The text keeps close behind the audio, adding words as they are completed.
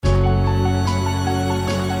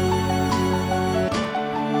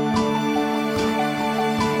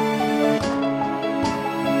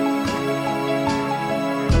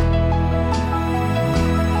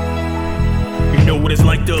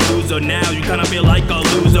loser now. You kinda feel like a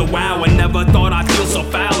loser. Wow, I never thought I'd feel so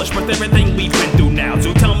foolish with everything we've been through now.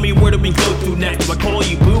 So tell me, where do we go through next? Do I call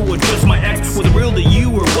you boo or just my ex? Was it real to you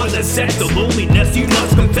or was it sex? The loneliness you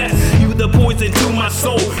must confess. You the poison to my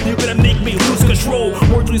soul. You're gonna make me lose control.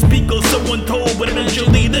 Words we speak are so untold, but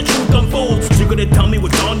eventually the truth unfolds. So you're gonna tell me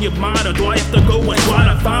what's on your mind, or do I have to go and try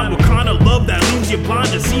to find what kind of love that leaves you blind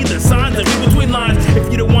to see the signs that read between lines?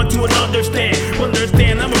 If you don't want to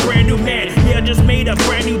understand, I'm a brand new man. Yeah, I just made a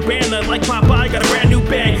brand new band. Like Popeye, got a brand new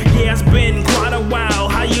bag. Yeah, it's been quite a while.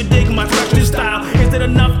 How you dig my fresh new style? Is it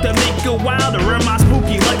enough to make you wild, or am I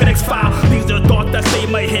spooky like an X-File? These are thoughts that stay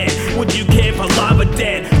in my head. Would you care if I live or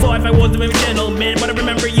dead? Thought if I wasn't a gentleman, but I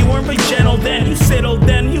remember you weren't very gentle then. You settled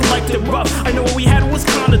then, you liked it rough. I know what we had was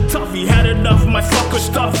kinda tough. You had enough of my fucker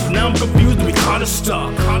stuff. Now I'm confused and we kinda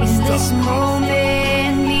stuck. In this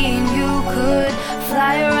moment, me and you could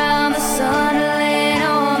fly around the sun, land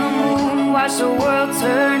on the moon, watch the world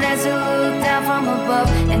turn as it looked down from above.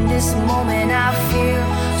 In this moment, I feel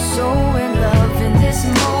so in love. In this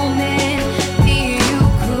moment, me and you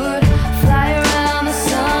could fly around the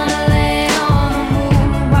sun, land on the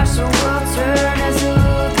moon, watch the world turn as it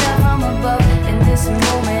looked down from above. In this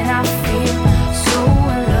moment, I feel so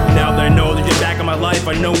in love. Now that I know that you're back in my life,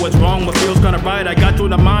 I know what's wrong, what feels kinda right. I got you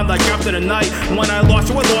in the mind like after the night. When I lost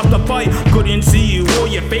you, I lost the fight. Couldn't see you or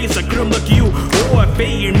your face, I couldn't look you or a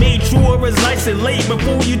fate. And made sure it was nice and late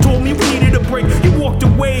before you told me we needed a break. You walked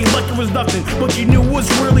away like it was nothing, but you knew it was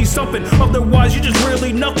really something. Otherwise, you just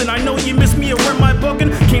really nothing. I know you miss me, or am I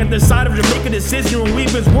bugging? Can't decide if to make a decision or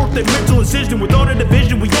leave it's worth the mental incision. With all the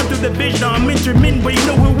division, we enter the vision. I'm intermittent, but you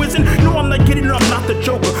know who isn't? No, I'm not kidding, I'm not the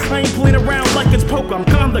joker. I ain't playing around like it's poker. I'm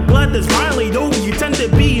kinda glad this finally over. You tend to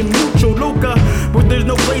be in mucho loca, but there's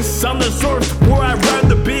no place on this earth where I'd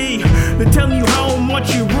rather be than telling you how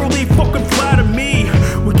much you really fucking flatter me.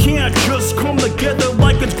 We can't just come together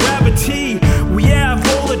like it's gravity. We have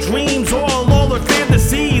all the dreams, all the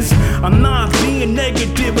fantasies. I'm not being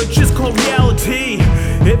negative, it's just called reality.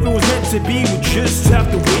 If it was meant to be, we just have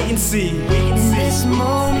to wait and see. In this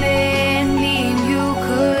moment, me and you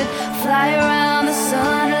could fly around the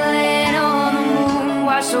sun, land on the moon,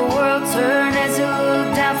 watch the world turn as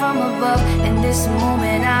it down from above. In this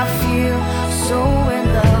moment, I feel so in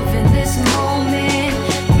love. In this moment,